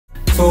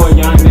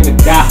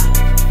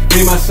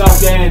Me,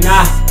 myself, yeah, and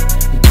I.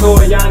 Two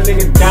of y'all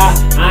niggas die.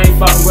 I ain't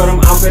fucking with them,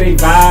 I'm for they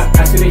vibe.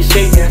 I see they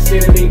shaking, I see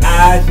that they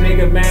eyes.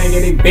 Nigga, man, yeah,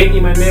 they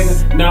baking my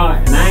nigga.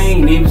 Nah, and I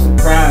ain't even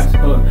surprised.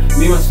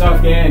 Me,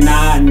 myself, yeah, and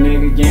I,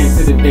 nigga, yeah,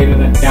 to the day that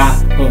I die.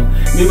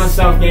 Me,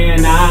 myself, yeah,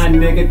 and I,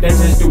 nigga,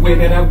 that's just the way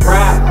that I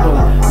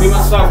ride. Me,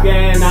 myself,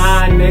 yeah, and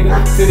I,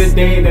 nigga, to the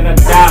day that I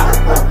die.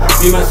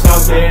 Me,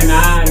 myself, yeah, and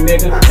I,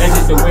 nigga, that's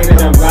just the way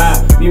that I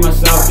ride. Me,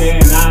 myself, yeah,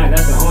 and I,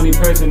 that's the only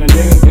person a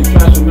nigga can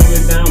trust.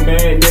 Remember down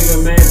bad,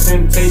 nigga, man,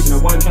 temptation.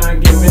 I wasn't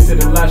trying to get into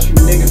the lust. You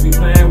niggas be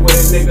playing with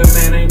it, nigga,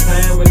 man, I ain't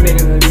playing with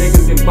niggas, and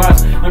niggas get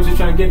bust. I'm just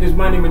trying to get this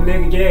money, my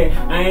nigga,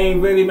 yeah. I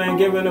ain't really, man,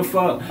 giving a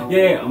fuck.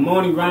 Yeah, I'm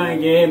only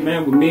riding, yeah,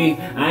 man, with me.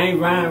 I ain't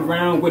riding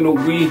around with no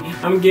weed.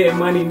 I'm getting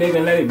money,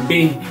 nigga, let it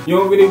be. You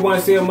don't really want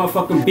to see a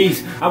motherfucking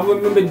beast. I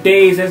remember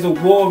days as a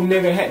wolf,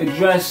 nigga, had to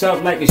dress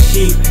up like a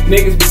sheep.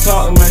 Niggas be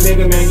talking, my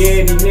nigga, man,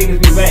 yeah, these niggas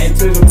be ratting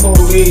to the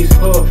police.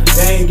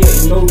 They ain't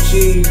getting no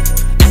cheese.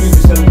 You be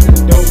selling to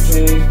the dope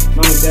thing.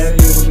 Mama, daddy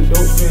was a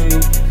dope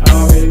thing. I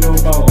already know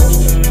about old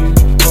things.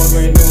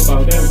 Already know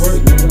about that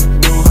work, nigga.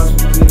 We don't hustle,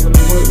 my nigga, put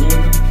in work,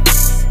 nigga.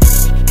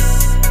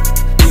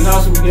 We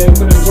hustle, yeah,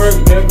 put in work,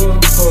 nigga.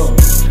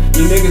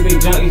 You niggas, they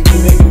junkies, you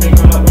niggas, they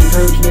run up them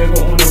perks, nigga,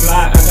 on the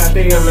block. I got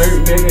they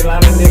alert, nigga. A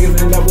lot of niggas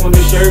end up on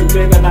the shirt,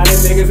 nigga. A lot of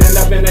niggas end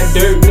up in that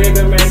dirt,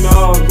 nigga, man.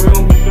 No, we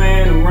don't be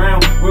playing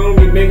around. We don't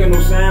be making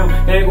no sound.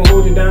 They ain't gon'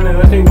 hold you down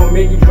unless they gon'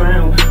 make you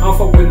drown. I don't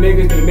fuck with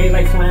niggas, they made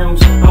like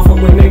clowns. I don't fuck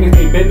with niggas,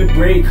 they bend the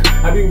break.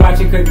 I be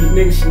watching cause these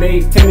niggas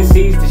snakes.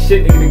 Tendencies to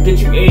shit, nigga, to get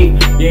you ate.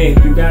 Yeah,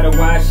 you gotta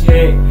watch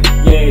it.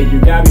 Yeah, you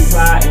gotta be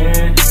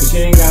plotting. But you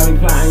ain't gotta be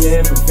plotting,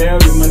 yeah, for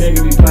failure. My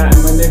nigga be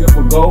plotting, my nigga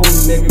for gold.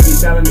 These niggas be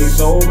selling their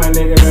soul. My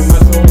nigga, man, my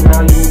soul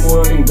value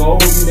more than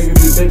gold. These niggas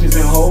be bitches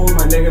and hoes.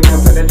 My nigga, man,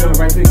 put that joint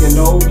right to your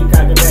nose. He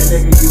cock that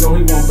nigga, you know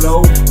he won't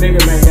blow. Nigga,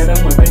 man, yeah,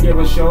 that's one thing, give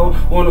a show.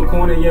 On the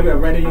corner, yeah, we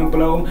ready and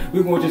blow.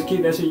 We gon' just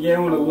keep that shit, yeah,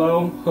 on the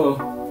low.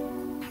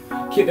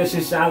 Keep that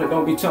shit solid,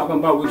 don't be talking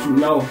about what you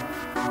know.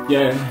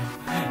 Yeah.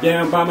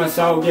 Yeah, I'm by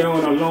myself, yeah,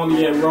 on a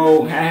lonely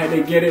road. I had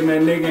to get it,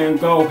 man, nigga, and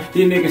go.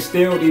 These niggas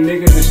steal, these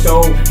niggas is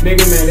stole.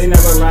 Nigga, man, they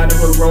never ride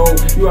up a road.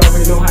 You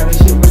already know how this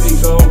shit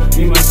really go.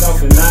 Me,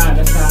 myself, and I,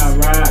 that's how I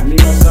ride. Me,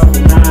 myself,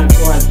 and I,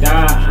 until I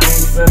die. I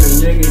ain't feeling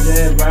niggas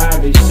that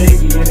ride. They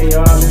shaky, and they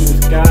all in the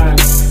sky.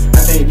 I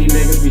think these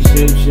niggas be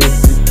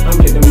shape-shifting. I'm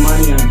getting the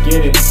money, I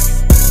get it.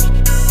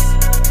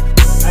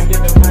 I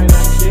get the money,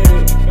 I get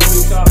it. Don't be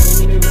talking,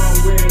 you niggas wrong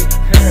with it.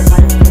 Heard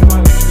like too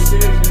much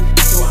decisions,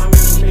 so I'm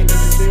gonna make a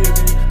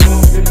decision.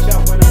 Won't finish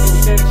up when I'm in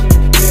tension.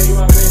 Yeah, you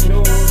already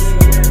know,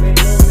 nigga, man, they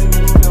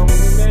know what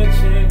you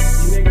mention.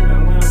 You niggas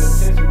not want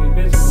attention, they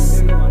bitches.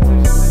 You niggas want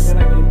attention, man, yeah,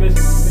 like they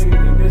bitches. You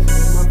niggas, they bitches,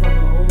 they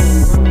motherfucking hoes.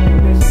 They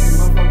bitches, they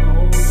motherfucking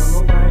hoes. Don't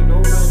nobody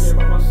know nothing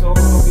about my soul.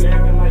 Don't be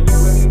acting like you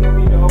really know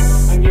me, though.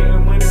 I'm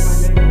getting money, my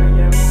nigga, man,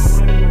 yeah, more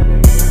money, my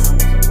nigga, man. I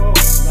want some more.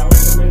 I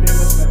remember then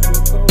I slept in the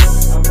cold.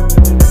 I remember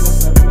then I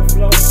slept in the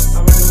flow. I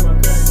remember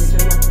I couldn't reach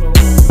in my flow.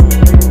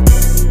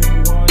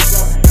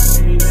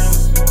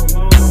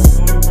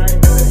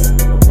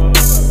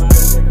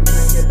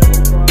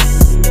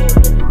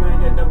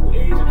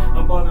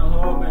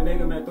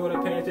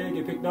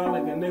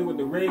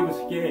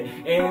 Yeah,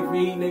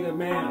 every nigga,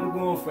 man, I'm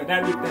going for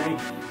everything.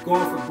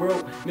 Going for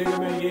broke. Nigga,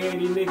 man, yeah,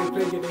 these niggas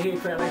play, get the head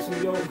crack like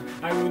some yoke.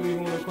 I really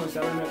on the corner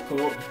selling that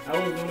coke. I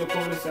was on the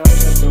corner selling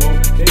that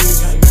dope. They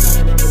just got you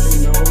trying to rub their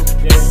nose.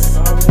 Yeah,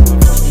 I already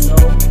fucking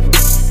know.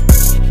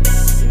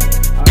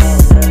 I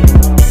already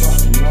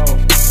fucking know.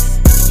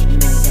 You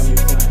man, tell me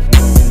something.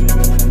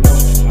 Nigga, man, know.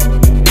 I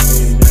remember the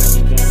days that I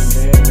was down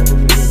there, but the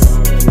niggas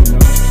already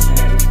know. I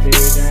had to stay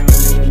down,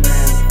 nigga,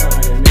 man. Felt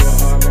like a nigga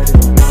already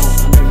know.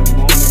 I'm in the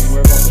moment.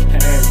 Where about the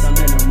past? I'm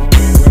in the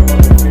moment. Where about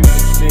the future?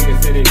 Niggas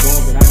say they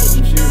going, but I put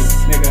some shoes.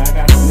 Nigga, I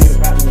got some niggas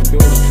about to do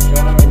it.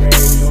 Y'all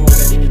already know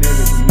that these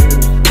niggas is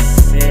news.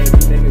 Man,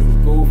 these niggas is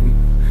goofy.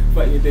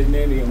 Fuck you, this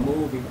name of a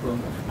movie, bro.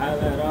 I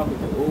let off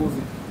with the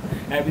Uzi.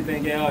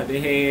 Everything get out the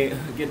head.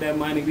 Get that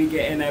money, we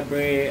getting that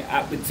bread.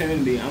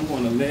 Opportunity, I'm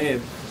gonna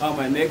live. All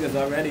my niggas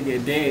already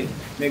get dead.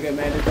 Nigga,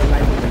 man, it's the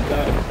life of the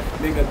gutter.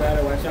 Nigga,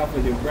 better watch out for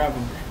your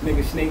brother.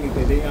 Nigga sneaking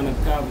cause they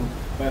undercover.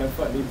 Better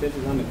fuck these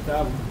bitches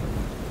undercover.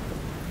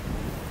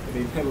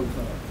 They pillow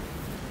talk.